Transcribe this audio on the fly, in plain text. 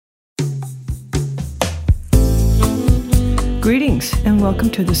Greetings and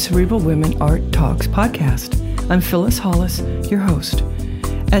welcome to the Cerebral Women Art Talks podcast. I'm Phyllis Hollis, your host.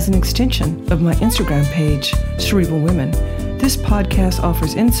 As an extension of my Instagram page, Cerebral Women, this podcast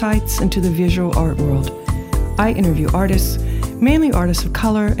offers insights into the visual art world. I interview artists, mainly artists of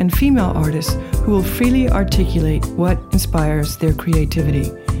color and female artists who will freely articulate what inspires their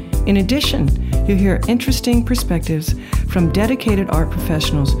creativity. In addition, you'll hear interesting perspectives from dedicated art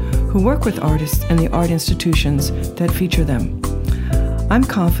professionals who work with artists and the art institutions that feature them. I'm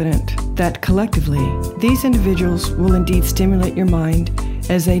confident that collectively, these individuals will indeed stimulate your mind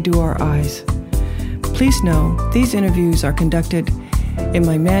as they do our eyes. Please know these interviews are conducted in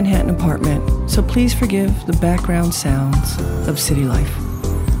my Manhattan apartment, so please forgive the background sounds of city life.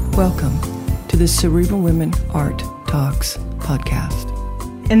 Welcome to the Cerebral Women Art Talks podcast.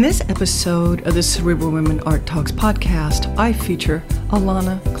 In this episode of the Cerebral Women Art Talks podcast, I feature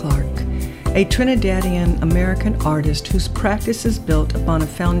Alana Clark, a Trinidadian American artist whose practice is built upon a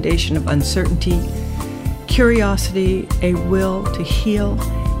foundation of uncertainty, curiosity, a will to heal,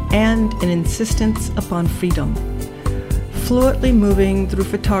 and an insistence upon freedom. Fluently moving through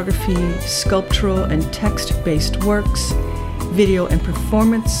photography, sculptural and text-based works, video and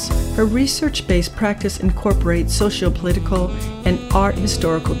performance, her research-based practice incorporates socio-political and art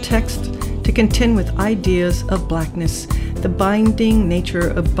historical text to contend with ideas of Blackness, the binding nature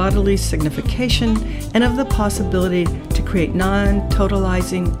of bodily signification, and of the possibility to create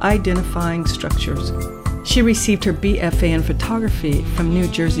non-totalizing, identifying structures. She received her BFA in photography from New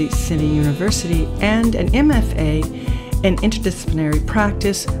Jersey City University and an MFA in interdisciplinary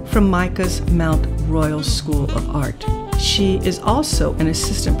practice from MICA's Mount Royal School of Art. She is also an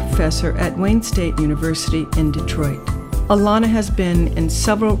assistant professor at Wayne State University in Detroit. Alana has been in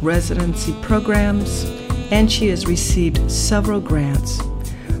several residency programs, and she has received several grants.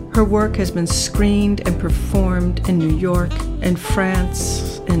 Her work has been screened and performed in New York and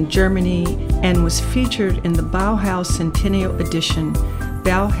France and Germany, and was featured in the Bauhaus Centennial Edition,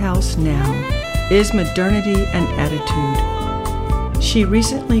 Bauhaus Now, Is Modernity an Attitude? She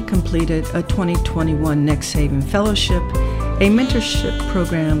recently completed a 2021 Next Haven Fellowship, a mentorship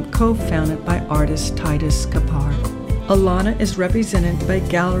program co-founded by artist Titus Kapar. Alana is represented by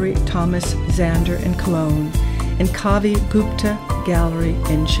Gallery Thomas Zander in Cologne and Kavi Gupta Gallery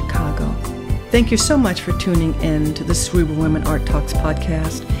in Chicago. Thank you so much for tuning in to the Cerebral Women Art Talks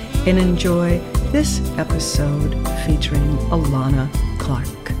podcast, and enjoy this episode featuring Alana Clark.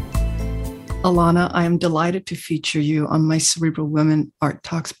 Alana, I am delighted to feature you on my Cerebral Women Art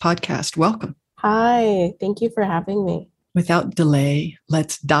Talks podcast. Welcome. Hi, thank you for having me. Without delay,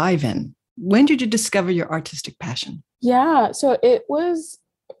 let's dive in. When did you discover your artistic passion? Yeah, so it was,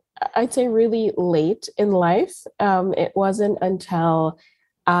 I'd say, really late in life. It wasn't until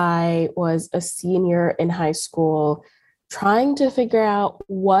I was a senior in high school trying to figure out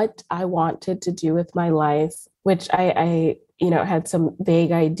what I wanted to do with my life, which I had some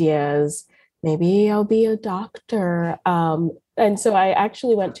vague ideas. Maybe I'll be a doctor. And so I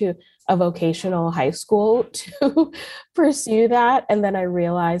actually went to a vocational high school to pursue that. And then I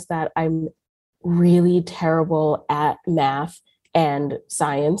realized that I'm really terrible at math and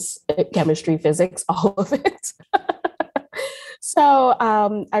science, chemistry, physics, all of it. So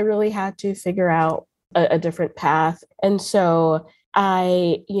I really had to figure out a different path. And so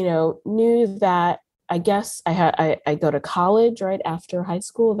I, knew that I guess I go to college right after high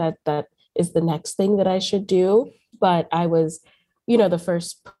school, that is the next thing that I should do. But I was, the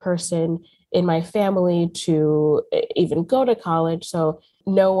first person in my family to even go to college. So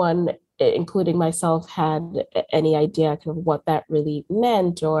no one, including myself, had any idea kind of what that really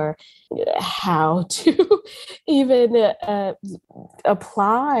meant or how to even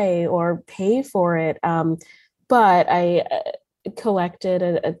apply or pay for it. But I collected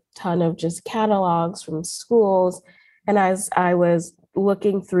a ton of just catalogs from schools. And as I was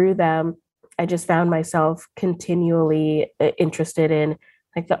looking through them, I just found myself continually interested in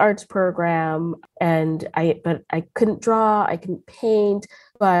like the arts program. And I couldn't draw, I couldn't paint,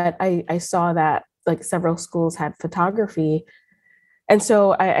 but I saw that like several schools had photography. And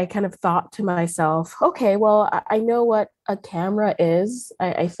so I kind of thought to myself, okay, well, I know what a camera is.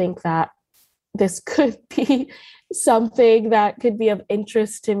 I think that this could be something that could be of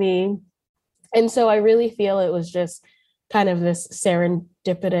interest to me. And so I really feel it was just kind of this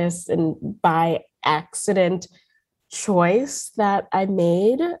serendipitous and by accident choice that I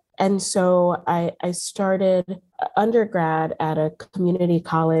made. And so I started undergrad at a community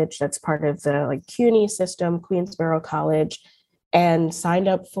college that's part of the like CUNY system, Queensborough College, and signed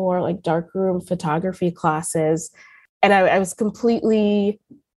up for like darkroom photography classes. And I was completely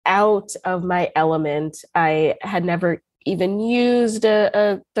out of my element. I had never even used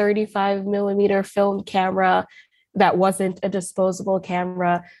a 35 millimeter film camera that wasn't a disposable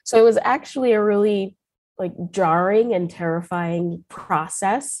camera. So it was actually a really like jarring and terrifying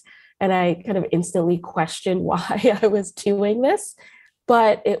process. And I kind of instantly questioned why I was doing this.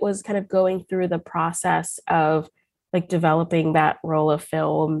 But it was kind of going through the process of like developing that roll of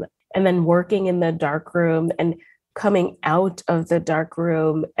film and then working in the dark room and coming out of the dark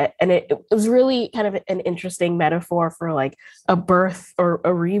room. And it was really kind of an interesting metaphor for like a birth or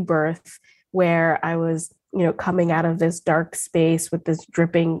a rebirth, where I was, coming out of this dark space with this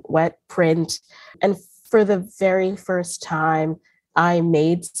dripping wet print. And for the very first time, I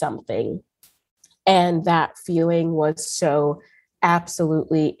made something. And that feeling was so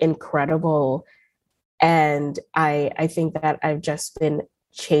absolutely incredible. And I think that I've just been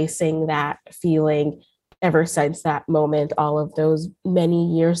chasing that feeling ever since that moment, all of those many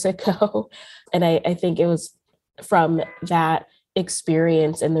years ago. And I think it was from that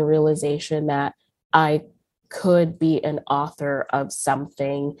experience and the realization that I could be an author of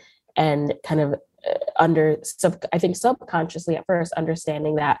something, and kind of I think subconsciously at first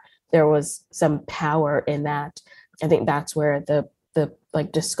understanding that there was some power in that. I think that's where the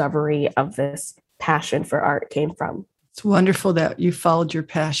like discovery of this passion for art came from. It's wonderful that you followed your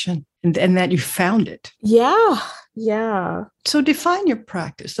passion and that you found it. Yeah. Yeah. So define your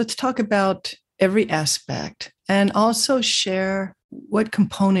practice. Let's talk about every aspect and also share what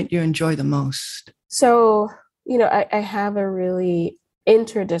component you enjoy the most. So, I have a really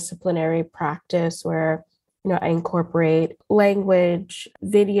interdisciplinary practice where, I incorporate language,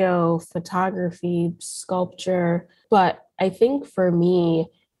 video, photography, sculpture. But I think for me,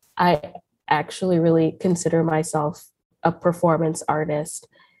 I actually really consider myself a performance artist.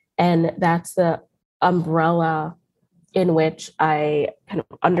 And that's the umbrella in which I kind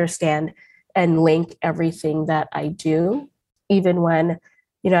of understand and link everything that I do, even when,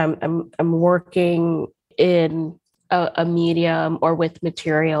 I'm working in a medium or with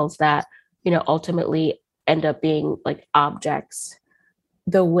materials that, ultimately end up being like objects.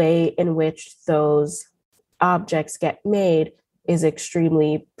 The way in which those objects get made is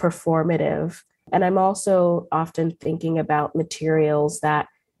extremely performative. And I'm also often thinking about materials that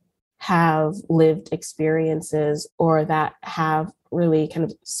have lived experiences or that have really kind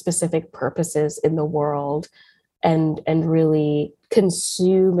of specific purposes in the world, and really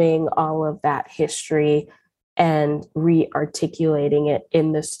consuming all of that history and re-articulating it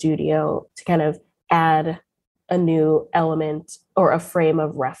in the studio to kind of add a new element or a frame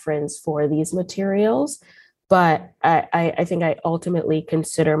of reference for these materials. But I think I ultimately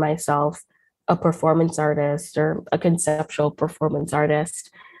consider myself a performance artist or a conceptual performance artist.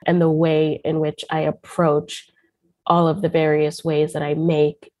 And the way in which I approach all of the various ways that I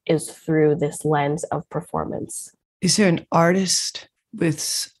make is through this lens of performance. Is there an artist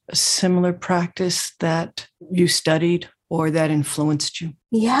with a similar practice that you studied or that influenced you?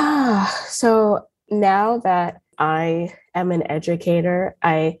 Yeah. So now that I am an educator,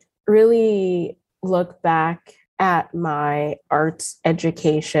 I really look back at my arts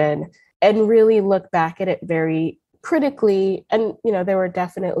education and really look back at it very critically. And, there were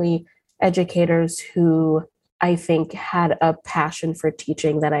definitely educators who I think had a passion for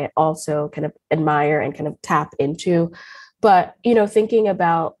teaching that I also kind of admire and kind of tap into. But, thinking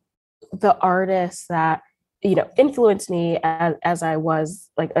about the artists that, influenced me as I was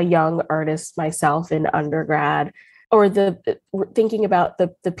like a young artist myself in undergrad, or thinking about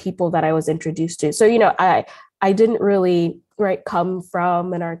the people that I was introduced to. So, I didn't really come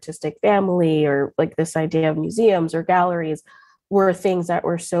from an artistic family, or like this idea of museums or galleries were things that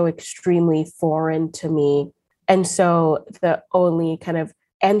were so extremely foreign to me. And so the only kind of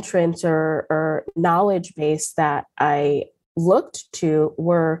entrance or knowledge base that I looked to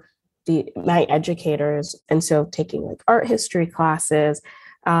were my educators. And so taking like art history classes,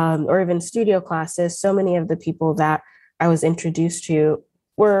 or even studio classes, so many of the people that I was introduced to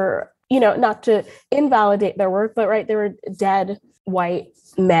were, not to invalidate their work, but they were dead white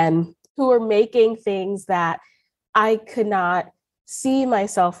men who were making things that I could not see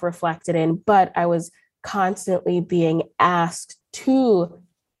myself reflected in, but I was constantly being asked to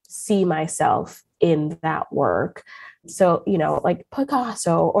see myself in that work. So, like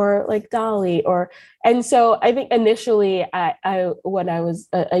Picasso or like Dali, and so I think initially I when I was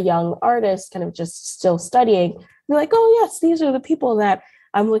a young artist, kind of just still studying, be like, oh yes, these are the people that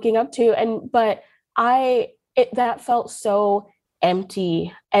I'm looking up to. But that felt so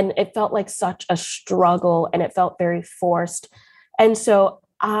empty, and it felt like such a struggle, and it felt very forced. And so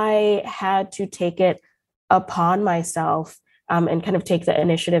I had to take it upon myself, and kind of take the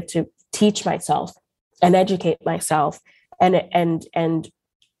initiative to teach myself and educate myself and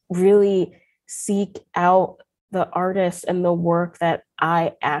really seek out the artists and the work that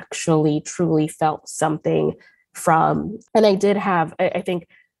I actually truly felt something from. And I did have, I think,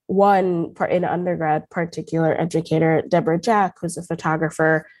 one part in undergrad particular educator, Deborah Jack, who's a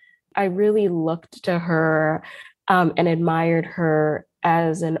photographer. I really looked to her and admired her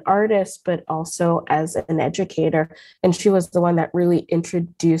as an artist, but also as an educator. And she was the one that really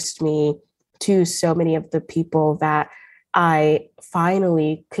introduced me to so many of the people that I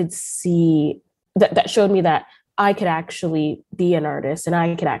finally could see, that showed me that I could actually be an artist and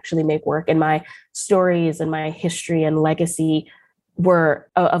I could actually make work, and my stories and my history and legacy were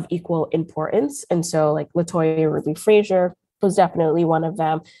of equal importance. And so like Latoya Ruby Frazier was definitely one of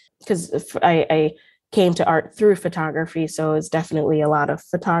them, because I came to art through photography. So it's definitely a lot of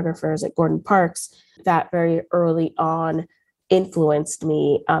photographers at Gordon Parks that very early on influenced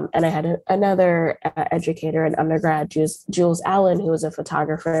me. And I had another educator in undergrad, Jules Allen, who was a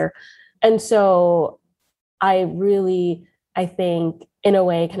photographer. And so I really, I think, in a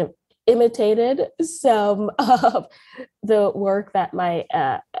way, kind of imitated some of the work that my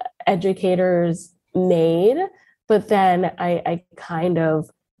educators made, but then I kind of,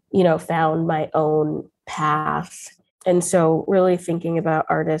 found my own path. And so really thinking about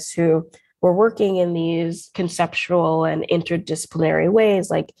artists who were working in these conceptual and interdisciplinary ways,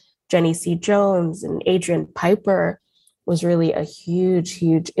 like Jenny C. Jones and Adrian Piper, was really a huge,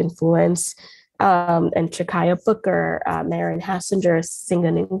 huge influence. And Chakaya Booker, Marin Hassinger,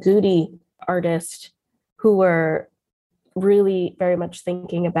 Singa Ngudi, artists who were really very much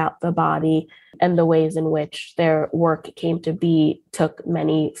thinking about the body, and the ways in which their work came to be took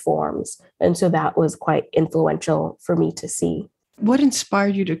many forms. And so that was quite influential for me to see. What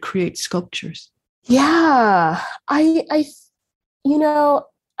inspired you to create sculptures? Yeah, I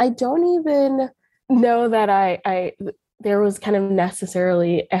don't even know that I there was kind of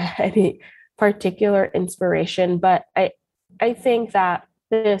necessarily any particular inspiration, but I think that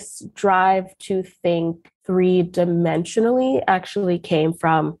this drive to think three-dimensionally actually came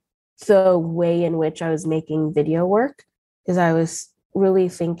from the way in which I was making video work, because I was really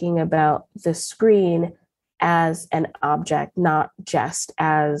thinking about the screen as an object, not just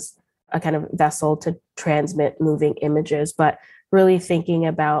as a kind of vessel to transmit moving images, but really thinking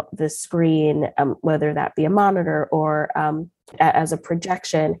about the screen, whether that be a monitor or as a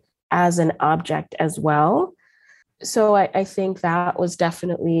projection, as an object as well. So I think that was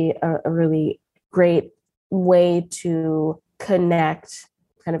definitely a really great way to connect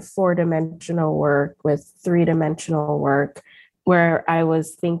kind of four-dimensional work with three-dimensional work, where I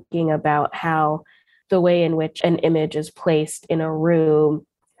was thinking about how the way in which an image is placed in a room,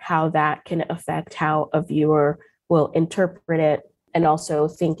 how that can affect how a viewer will interpret it, and also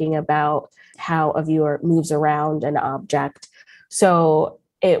thinking about how a viewer moves around an object. So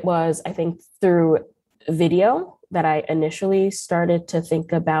it was, I think, through video that I initially started to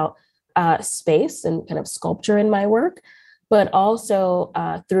think about space and kind of sculpture in my work, but also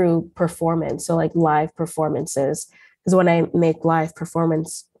through performance. So like live performances, because when I make live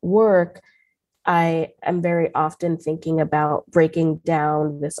performance work, I am very often thinking about breaking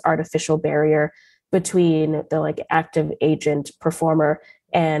down this artificial barrier between the like active agent performer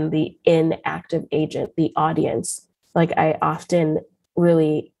and the inactive agent, the audience. Like I often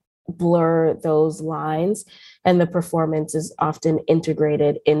really blur those lines, and the performance is often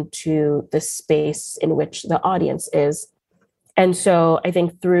integrated into the space in which the audience is. And so I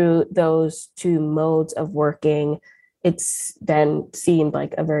think through those two modes of working, it's then seemed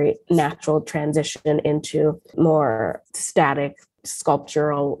like a very natural transition into more static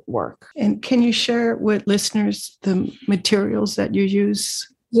sculptural work. And can you share with listeners the materials that you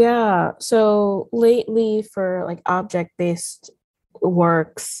use? Yeah. So lately for like object-based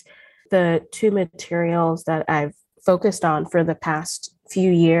works, the two materials that I've focused on for the past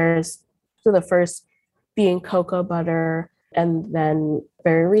few years, so the first being cocoa butter, and then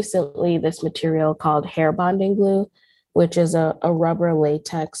very recently this material called hair bonding glue, which is a rubber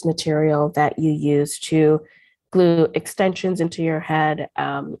latex material that you use to glue extensions into your head,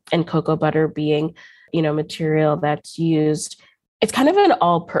 and cocoa butter being, material that's used. It's kind of an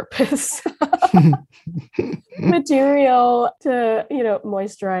all-purpose material to,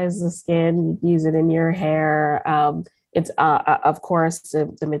 moisturize the skin, use it in your hair. It's, of course,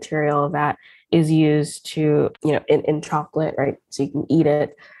 the material that is used to, in chocolate, right? So you can eat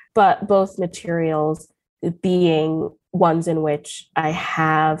it. But both materials being ones in which I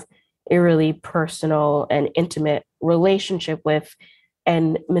have a really personal and intimate relationship with,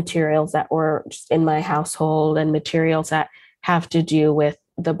 and materials that were just in my household, and materials that have to do with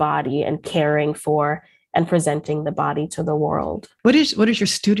the body and caring for and presenting the body to the world. What does your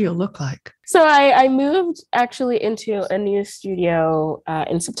studio look like? So I moved actually into a new studio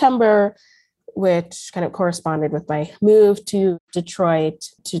in September, which kind of corresponded with my move to Detroit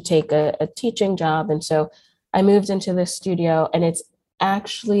to take a teaching job. And so I moved into this studio, and it's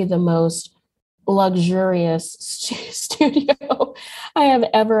actually the most luxurious studio I have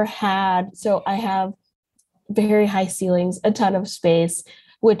ever had. So I have very high ceilings, a ton of space,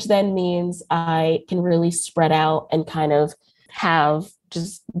 which then means I can really spread out and kind of have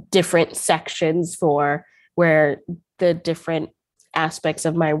just different sections for where the different aspects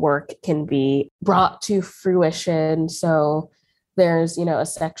of my work can be brought to fruition. So there's, a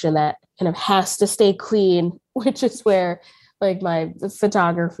section that kind of has to stay clean, which is where like my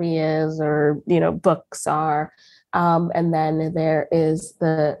photography is, or, books are. And then there is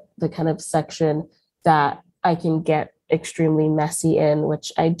the kind of section that I can get extremely messy in,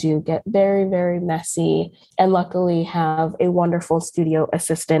 which I do get very, very messy, and luckily have a wonderful studio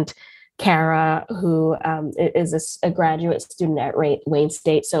assistant, Kara, who is a graduate student at Wayne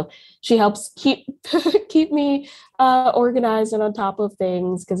State. So she helps keep keep me organized and on top of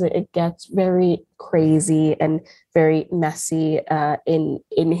things, because it gets very crazy and very messy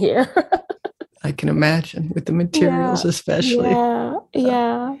in here. I can imagine, with the materials, especially.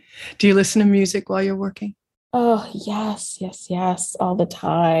 Yeah. Do you listen to music while you're working? Oh, yes, all the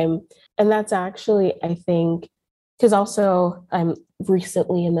time. And that's actually, I think, because also I'm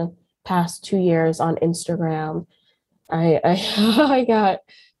recently, in the past 2 years, on Instagram, I I got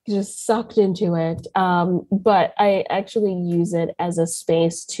just sucked into it. But I actually use it as a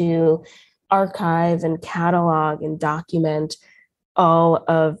space to archive and catalog and document all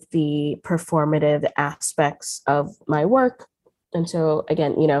of the performative aspects of my work. And so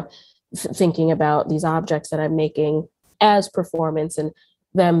again, thinking about these objects that I'm making as performance, and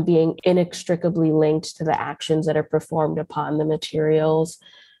them being inextricably linked to the actions that are performed upon the materials.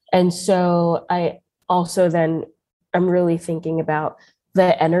 And so I also then, I'm really thinking about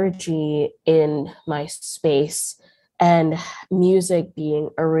the energy in my space, and music being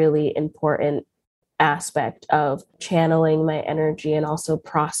a really important aspect of channeling my energy and also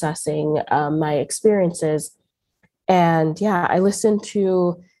processing my experiences. And yeah, I listen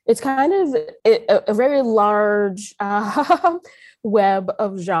to, it's kind of a very large web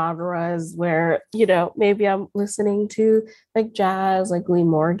of genres where, maybe I'm listening to like jazz, like Lee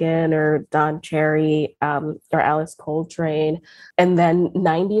Morgan or Don Cherry, or Alice Coltrane, and then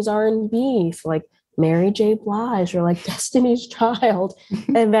 90s R&B, so like Mary J. Blige or like Destiny's Child,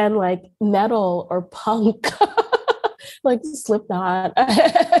 and then like metal or punk, like Slipknot.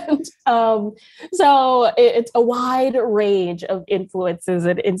 And so it's a wide range of influences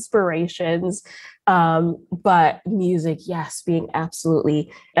and inspirations. But music, yes, being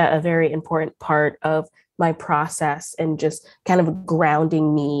absolutely a very important part of my process, and just kind of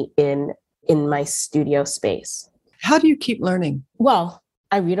grounding me in my studio space. How do you keep learning? Well,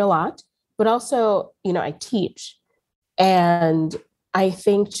 I read a lot, but also, I teach. And I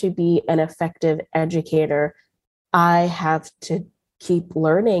think to be an effective educator, I have to keep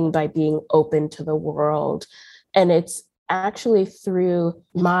learning by being open to the world. And it's actually through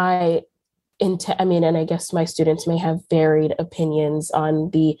my and I guess my students may have varied opinions on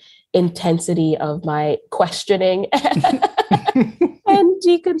the intensity of my questioning and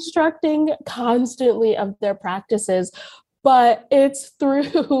deconstructing constantly of their practices. But it's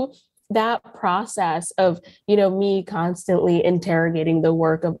through that process of, me constantly interrogating the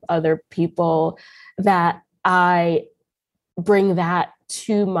work of other people that I bring that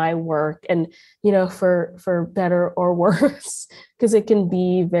to my work. And, for better or worse, because it can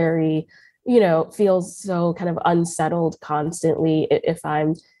be very, feels so kind of unsettled constantly if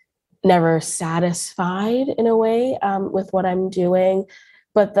I'm never satisfied in a way with what I'm doing.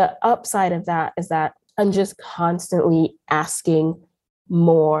 But the upside of that is that I'm just constantly asking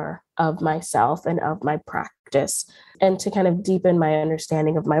more of myself and of my practice. And to kind of deepen my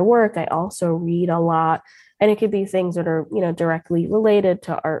understanding of my work, I also read a lot. And it could be things that are, directly related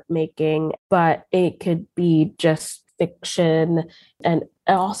to art making, but it could be just fiction, and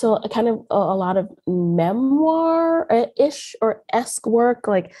also kind of a lot of memoir-ish or esque work,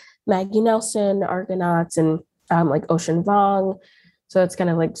 like Maggie Nelson, Argonauts, and like Ocean Vuong. So it's kind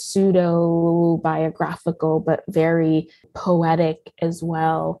of like pseudo biographical, but very poetic as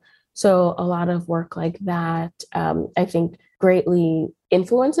well. So a lot of work like that, I think, greatly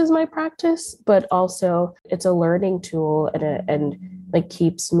influences my practice, but also it's a learning tool, and like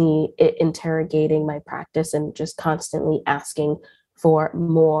keeps me interrogating my practice and just constantly asking for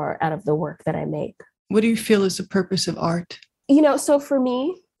more out of the work that I make. What do you feel is the purpose of art? So for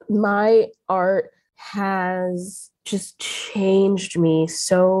me, my art has just changed me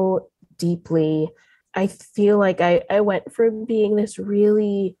so deeply. I feel like I went from being this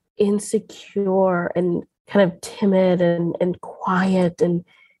really insecure and kind of timid and quiet and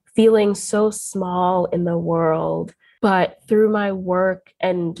feeling so small in the world. But through my work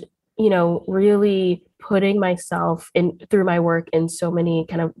and, really putting myself in through my work in so many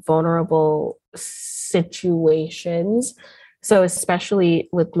kind of vulnerable situations. So, especially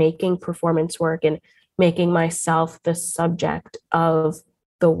with making performance work and making myself the subject of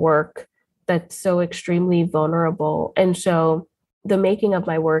the work that's so extremely vulnerable. And so, the making of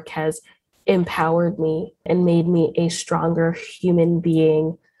my work has empowered me and made me a stronger human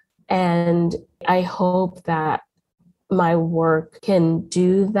being. And I hope that my work can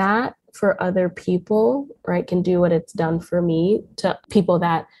do that for other people, right? Can do what it's done for me to people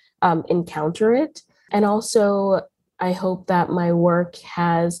that encounter it. And also, I hope that my work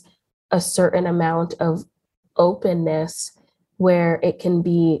has a certain amount of openness where it can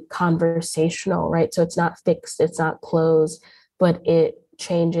be conversational, right? So it's not fixed, it's not closed, but it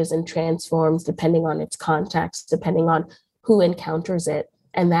changes and transforms depending on its context, depending on who encounters it,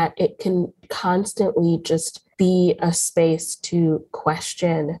 and that it can constantly just be a space to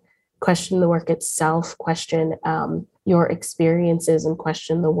question the work itself, question your experiences, and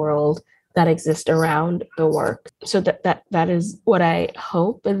question the world that exist around the work. So that is what I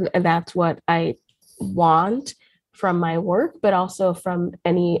hope, and that's what I want from my work, but also from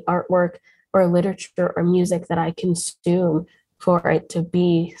any artwork or literature or music that I consume, for it to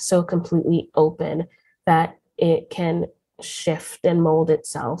be so completely open that it can shift and mold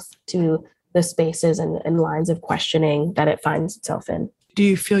itself to the spaces and lines of questioning that it finds itself in. Do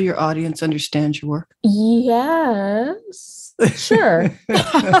you feel your audience understands your work? Yes, sure.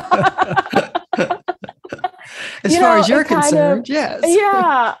 As far as you're concerned, yes.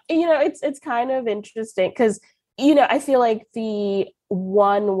 Yeah, it's kind of interesting because, I feel like the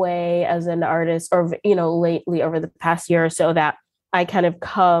one way as an artist, or, lately over the past year or so, that I kind of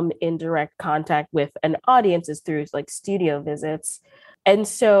come in direct contact with an audience is through like studio visits. And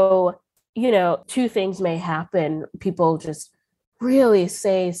so, two things may happen. People just really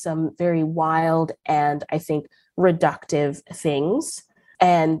say some very wild and, I think, reductive things.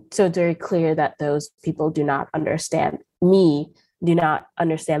 And so it's very clear that those people do not understand me, do not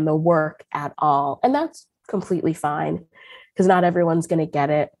understand the work at all. And that's completely fine, because not everyone's going to get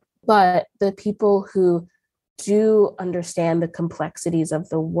it. But the people who do understand the complexities of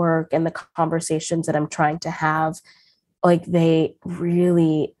the work and the conversations that I'm trying to have, like, they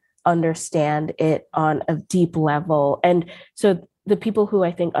really understand it on a deep level. And so the people who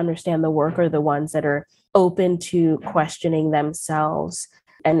I think understand the work are the ones that are open to questioning themselves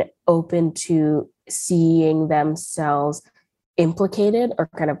and open to seeing themselves implicated or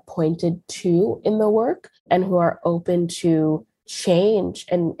kind of pointed to in the work, and who are open to change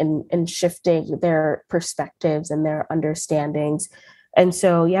and shifting their perspectives and their understandings. And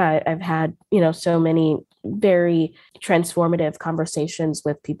so, yeah, I've had, so many very transformative conversations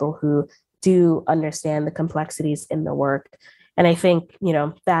with people who do understand the complexities in the work. And I think,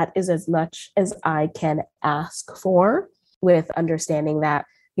 that is as much as I can ask for, with understanding that,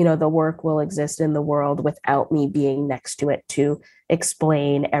 the work will exist in the world without me being next to it to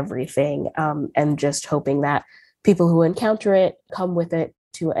explain everything, and just hoping that people who encounter it come with it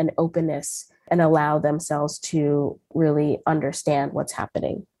to an openness and allow themselves to really understand what's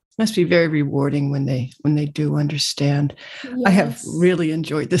happening. Must be very rewarding when they do understand. Yes. I have really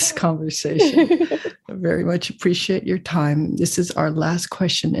enjoyed this conversation. I very much appreciate your time. This is our last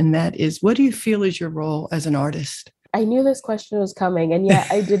question, and that is, what do you feel is your role as an artist? I knew this question was coming, and yet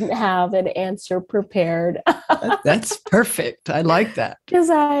I didn't have an answer prepared. That's perfect. I like that. Because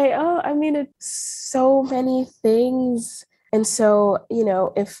it's so many things. And so,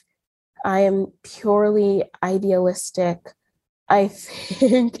 if I am purely idealistic, I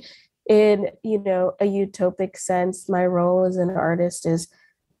think in, a utopic sense, my role as an artist is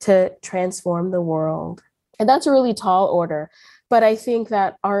to transform the world. And that's a really tall order. But I think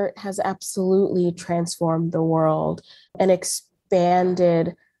that art has absolutely transformed the world and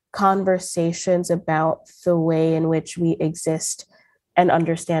expanded conversations about the way in which we exist and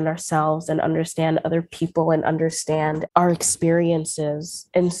understand ourselves and understand other people and understand our experiences.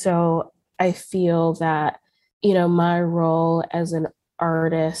 And so I feel that, my role as an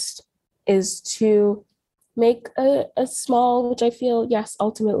artist is to make a small, which I feel, yes,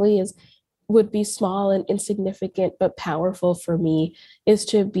 ultimately would be small and insignificant, but powerful for me, is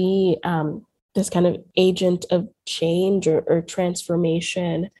to be this kind of agent of change or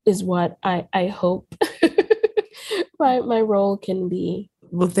transformation, is what I hope my role can be.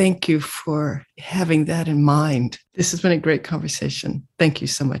 Well, thank you for having that in mind. This has been a great conversation. Thank you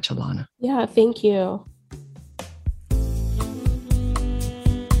so much, Alana. Yeah, thank you.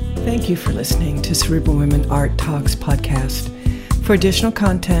 Thank you for listening to Cerebral Women Art Talks podcast. For additional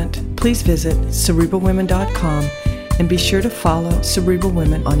content, please visit cerebralwomen.com and be sure to follow Cerebral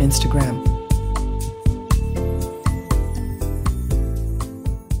Women on Instagram.